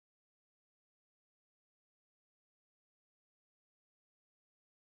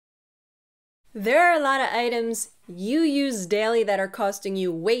There are a lot of items you use daily that are costing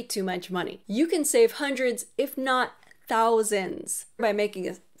you way too much money. You can save hundreds, if not thousands, by making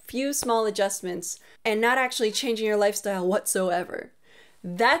a few small adjustments and not actually changing your lifestyle whatsoever.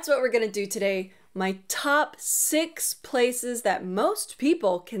 That's what we're gonna do today. My top 6 places that most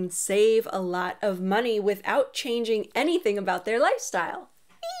people can save a lot of money without changing anything about their lifestyle.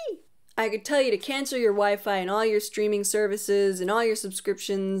 I could tell you to cancel your Wi-Fi and all your streaming services and all your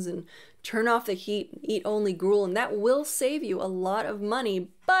subscriptions and turn off the heat and eat only gruel, and that will save you a lot of money,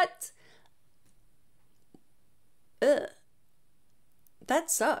 but that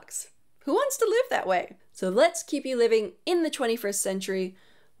sucks. Who wants to live that way? So let's keep you living in the 21st century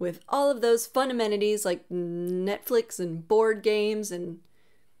with all of those fun amenities like Netflix and board games and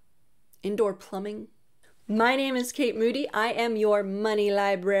indoor plumbing. My name is Kate Moody. I am your money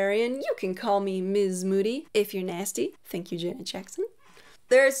librarian. You can call me Ms. Moody if you're nasty. Thank you, Janet Jackson.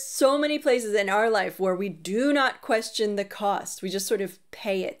 There's so many places in our life where we do not question the cost. We just sort of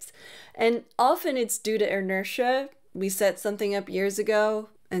pay it. And often it's due to inertia. We set something up years ago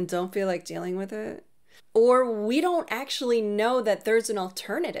and don't feel like dealing with it. Or we don't actually know that there's an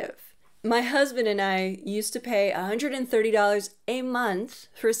alternative. My husband and I used to pay $130 a month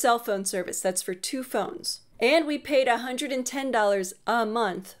for a cell phone service. That's for 2 phones. And we paid $110 a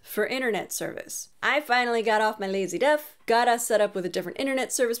month for internet service. I finally got off my lazy duff, got us set up with a different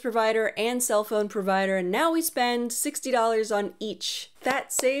internet service provider and cell phone provider, and now we spend $60 on each.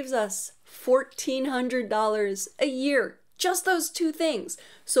 That saves us $1,400 a year. Just those 2 things.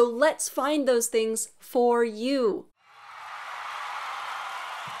 So let's find those things for you.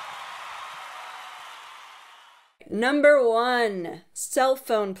 Number 1, cell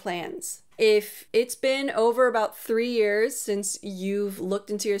phone plans. If it's been over about 3 years since you've looked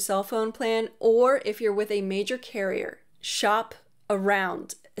into your cell phone plan, or if you're with a major carrier, shop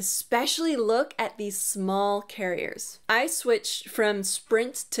around. Especially look at these small carriers. I switched from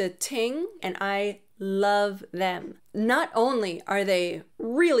Sprint to Ting, and I love them. Not only are they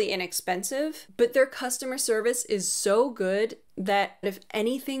really inexpensive, but their customer service is so good that if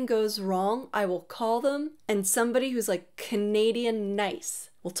anything goes wrong, I will call them and somebody who's like Canadian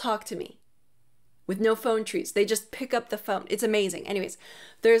nice will talk to me with no phone trees. They just pick up the phone. It's amazing. Anyways,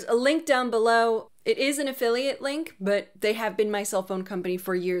 there's a link down below. It is an affiliate link, but they have been my cell phone company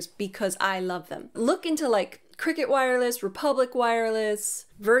for years because I love them. Look into like Cricket Wireless, Republic Wireless,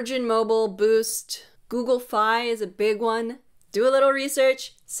 Virgin Mobile, Boost, Google Fi is a big one. Do a little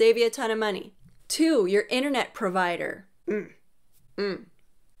research, save you a ton of money. 2, your internet provider. It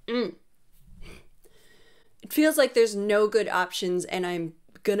feels like there's no good options and I'm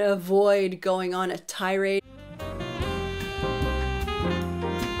gonna avoid going on a tirade.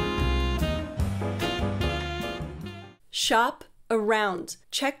 Shop around.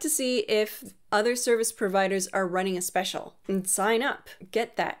 Check to see if other service providers are running a special and sign up.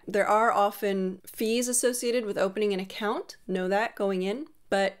 Get that. There are often fees associated with opening an account. Know that going in.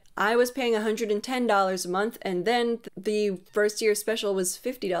 But I was paying $110 a month and then the first year special was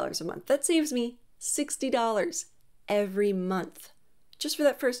 $50 a month. That saves me $60 every month just for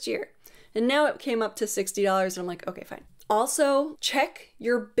that first year. And now it came up to $60 and I'm like, okay, fine. Also, check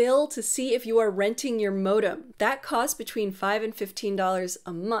your bill to see if you are renting your modem. That costs between $5 and $15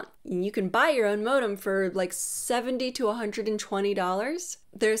 a month. And you can buy your own modem for like $70 to $120.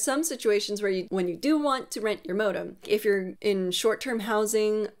 There are some situations where when you do want to rent your modem, if you're in short-term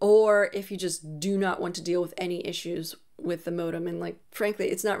housing or if you just do not want to deal with any issues with the modem, and like, frankly,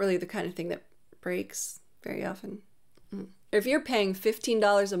 it's not really the kind of thing that breaks very often. If you're paying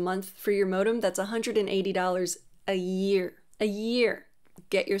 $15 a month for your modem, that's $180 a year. A year.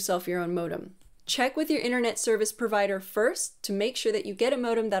 Get yourself your own modem. Check with your internet service provider first to make sure that you get a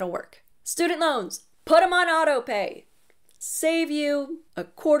modem that'll work. Student loans, put them on auto pay. Save you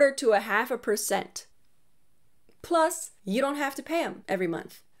 1/4 to 0.5%. Plus, you don't have to pay them every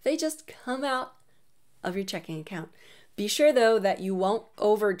month. They just come out of your checking account. Be sure though that you won't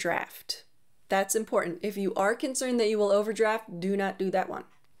overdraft. That's important. If you are concerned that you will overdraft, do not do that one.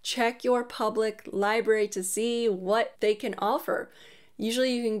 Check your public library to see what they can offer.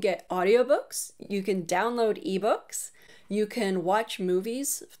 Usually you can get audiobooks, you can download ebooks, you can watch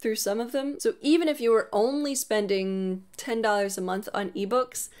movies through some of them. So even if you were only spending $10 a month on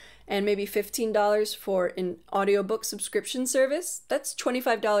ebooks and maybe $15 for an audiobook subscription service, that's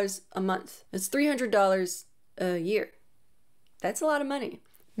 $25 a month. That's $300 a year. That's a lot of money.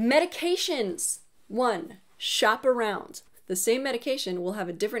 Medications. 1, shop around. The same medication will have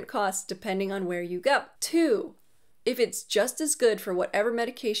a different cost depending on where you go. 2, if it's just as good for whatever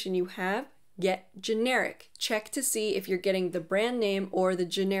medication you have, get generic. Check to see if you're getting the brand name or the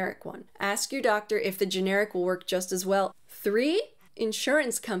generic one. Ask your doctor if the generic will work just as well. 3,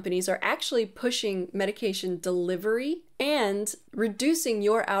 insurance companies are actually pushing medication delivery and reducing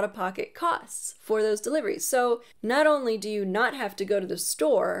your out-of-pocket costs for those deliveries. So not only do you not have to go to the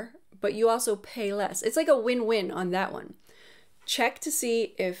store, but you also pay less. It's like a win-win on that one. Check to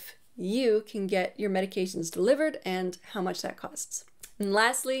see if you can get your medications delivered and how much that costs. And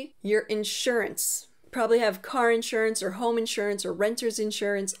lastly, your insurance. Probably have car insurance or home insurance or renter's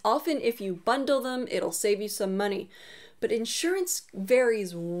insurance. Often if you bundle them, it'll save you some money. But insurance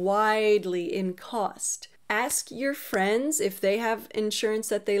varies widely in cost. Ask your friends if they have insurance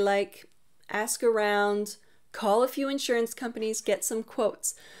that they like. Ask around. Call a few insurance companies, get some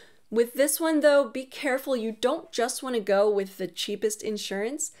quotes. With this one though, be careful. You don't just want to go with the cheapest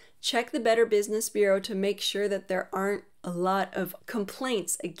insurance. Check the Better Business Bureau to make sure that there aren't a lot of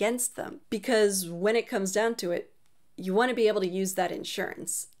complaints against them. Because when it comes down to it, you want to be able to use that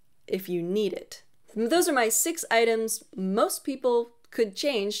insurance if you need it. Those are my 6 items most people could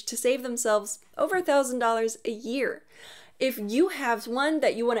change to save themselves over $1,000 a year. If you have one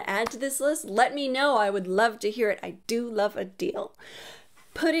that you want to add to this list, let me know. I would love to hear it. I do love a deal.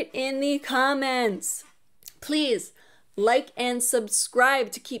 Put it in the comments. Please like and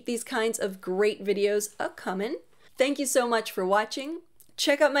subscribe to keep these kinds of great videos a-coming. Thank you so much for watching.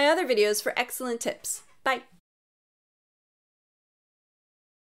 Check out my other videos for excellent tips. Bye.